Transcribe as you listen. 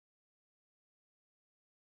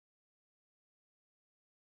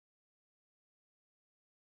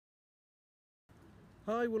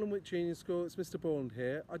Hi Woolwich Junior School, it's Mr. Bourne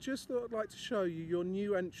here. I just thought I'd like to show you your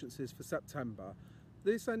new entrances for September.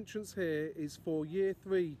 This entrance here is for Year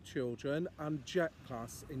 3 children and JET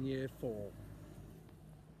class in Year 4.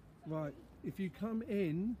 Right, if you come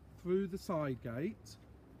in through the side gate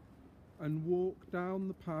and walk down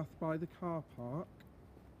the path by the car park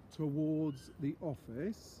towards the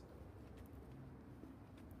office,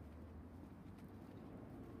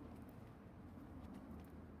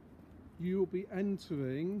 you will be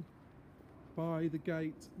entering by the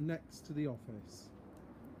gate next to the office.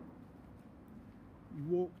 You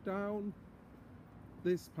walk down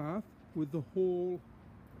this path with the hall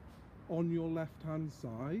on your left hand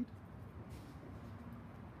side.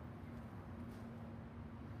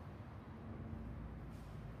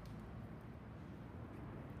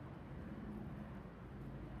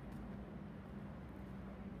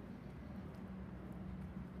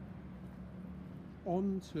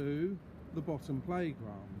 Onto the bottom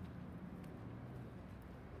playground.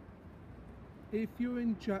 If you're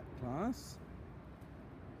in JET class,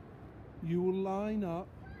 you will line up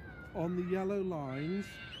on the yellow lines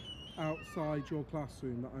outside your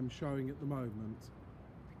classroom that I'm showing at the moment,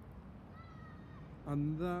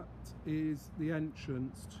 and that is the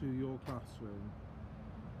entrance to your classroom.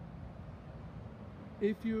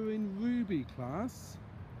 If you're in Ruby class,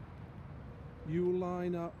 you will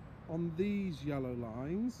line up on these yellow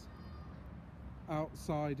lines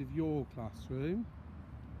outside of your classroom,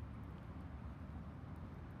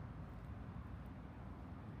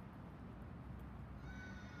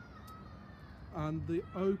 and the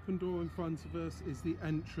open door in front of us is the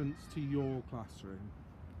entrance to your classroom.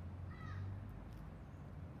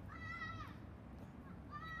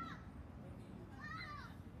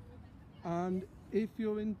 And if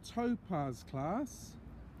you're in Topaz class,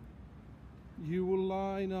 you will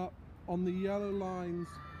line up on the yellow lines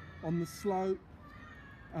on the slope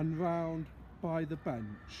and round by the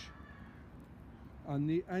bench, and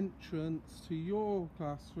the entrance to your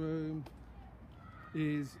classroom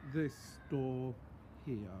is this door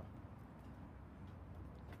here.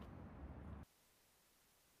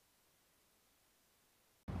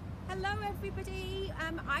 Hello everybody,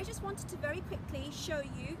 I just wanted to very quickly show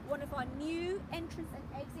you one of our new entrance and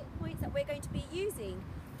exit points that we're going to be using.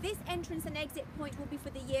 This entrance and exit point will be for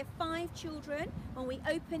the Year 5 children when we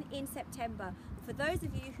open in September. For those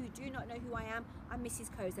of you who do not know who I am, I'm Mrs.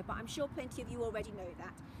 Koza, but I'm sure plenty of you already know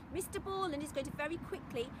that. Mr. Borland is going to very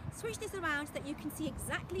quickly switch this around so that you can see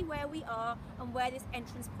exactly where we are and where this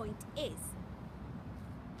entrance point is.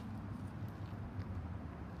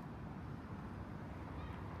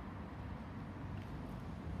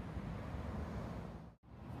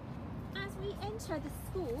 As we enter the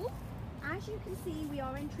school, as you can see, we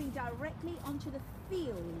are entering directly onto the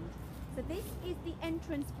field. So this is the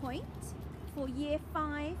entrance point for Year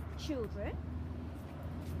 5 children,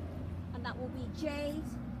 and that will be Jade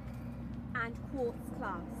and Quartz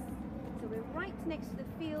class. So we're right next to the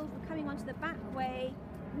field. We're coming onto the back way,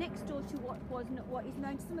 next door to what is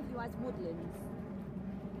known to some of you as Woodlands.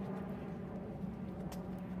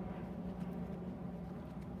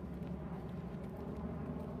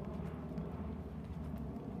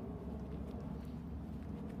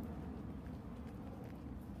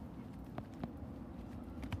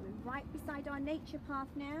 Right beside our nature path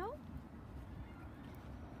now.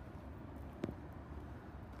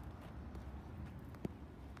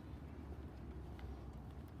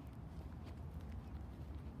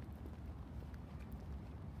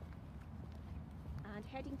 And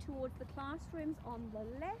heading towards the classrooms on the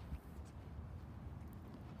left.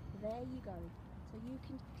 There you go. So you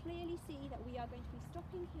can clearly see that we are going to be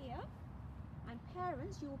stopping here. And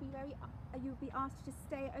parents, you'll be asked to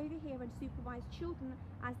stay over here and supervise children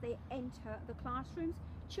as they enter the classrooms.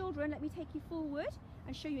 Children, let me take you forward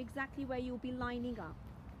and show you exactly where you'll be lining up.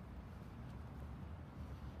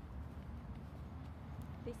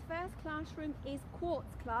 This first classroom is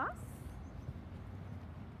Quartz class.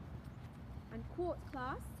 And Quartz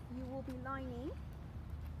class, you will be lining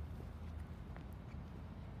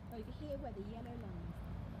over here where the yellow lines.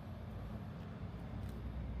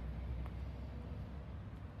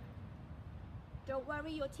 Don't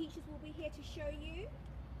worry, your teachers will be here to show you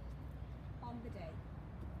on the day.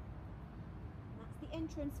 That's the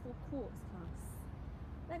entrance for Quartz class.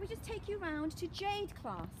 Let me just take you round to Jade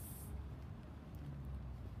class.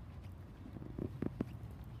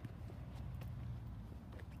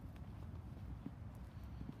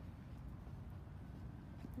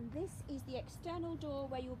 And this is the external door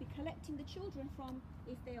where you'll be collecting the children from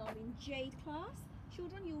if they are in Jade class.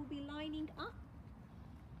 Children, you will be lining up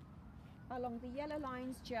along the yellow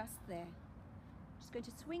lines just there. Just going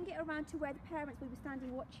to swing it around to where the parents will be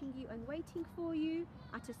standing watching you and waiting for you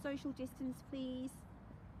at a social distance, please.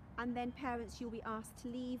 And then parents, you'll be asked to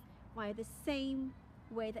leave via the same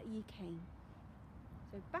way that you came.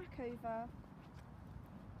 So back over.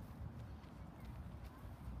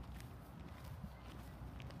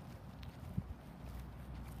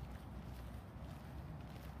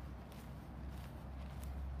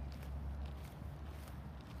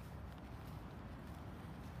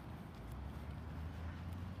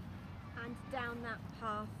 And down that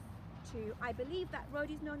path to, I believe that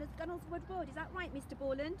road is known as Gunnelswood Road. Is that right, Mr.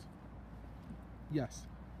 Borland? Yes.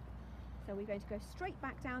 So we're going to go straight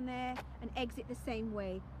back down there and exit the same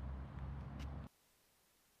way.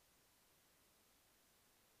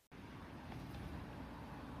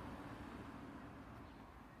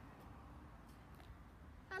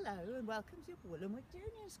 Hello and welcome to Woollenwood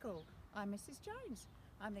Junior School. I'm Mrs. Jones.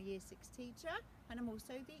 I'm the Year 6 teacher and I'm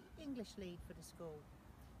also the English lead for the school.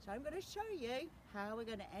 So I'm going to show you how we're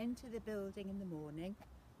going to enter the building in the morning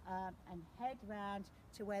and head round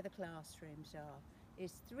to where the classrooms are.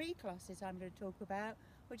 There's 3 classes I'm going to talk about,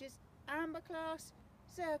 which is Amber class,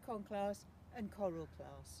 Zircon class and Coral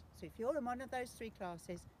class. So if you're in one of those 3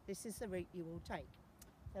 classes, this is the route you will take.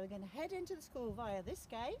 So we're going to head into the school via this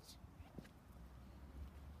gate.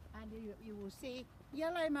 And you will see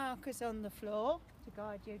yellow markers on the floor to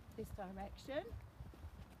guide you this direction.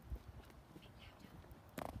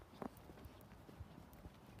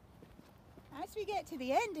 As we get to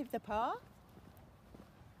the end of the path,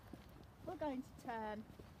 we're going to turn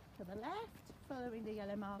to the left, following the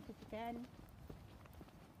yellow markers again.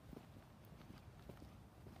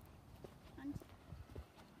 And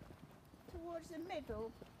towards the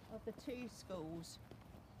middle of the 2 schools.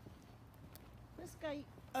 This gate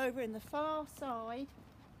over in the far side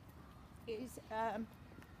is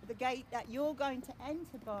the gate that you're going to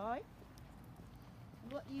enter by.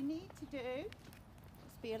 What you need to do is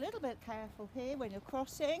be a little bit careful here when you're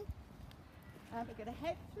crossing. We're going to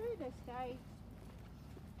head through this gate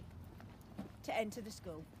to enter the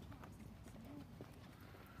school.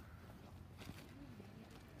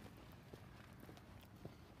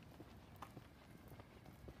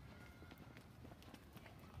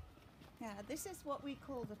 Now this is what we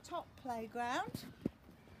call the top playground.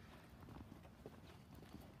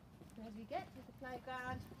 As we get to the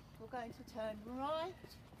playground, we're going to turn right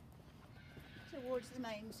towards the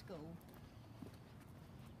main school.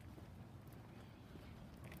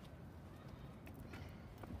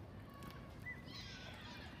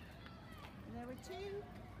 And there are 2,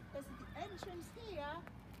 there's the entrance here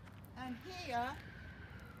and here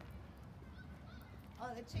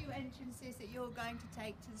are the 2 entrances that you're going to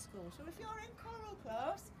take to the school. So if you're in Coral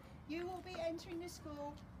class, you will be entering the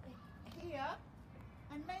school here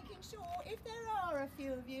and making sure, if there are a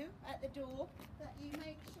few of you at the door, that you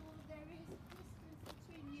make sure there is distance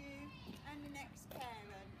between you and the next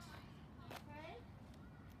parent. Okay?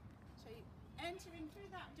 So you're entering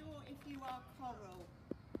through that door if you are Coral.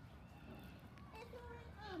 If you're in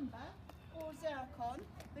Amber or Zircon,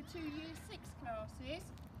 the 2 Year 6 classes,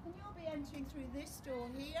 and you'll be entering through this door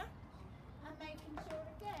here and making sure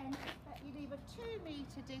again that you leave a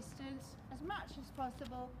 2-metre distance as much as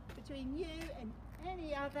possible between you and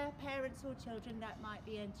any other parents or children that might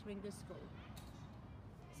be entering the school.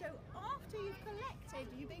 So after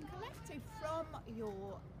you've been collected from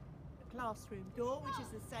your classroom door, which is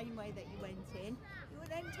the same way that you went in, you will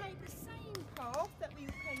then take the same path that we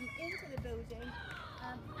came into the building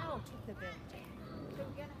out of the building. So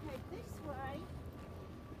we're going to head this way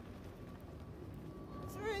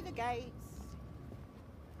through the gates,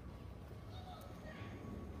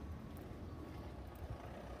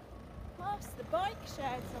 past the bike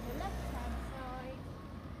sheds on the left hand side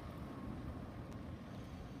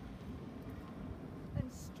and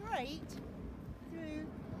straight through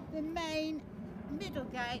the main middle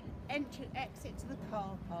gate exit to the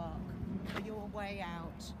car park for your way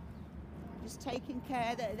out. Just taking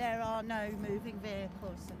care that there are no moving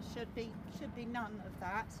vehicles. There should be none of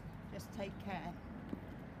that. Just take care.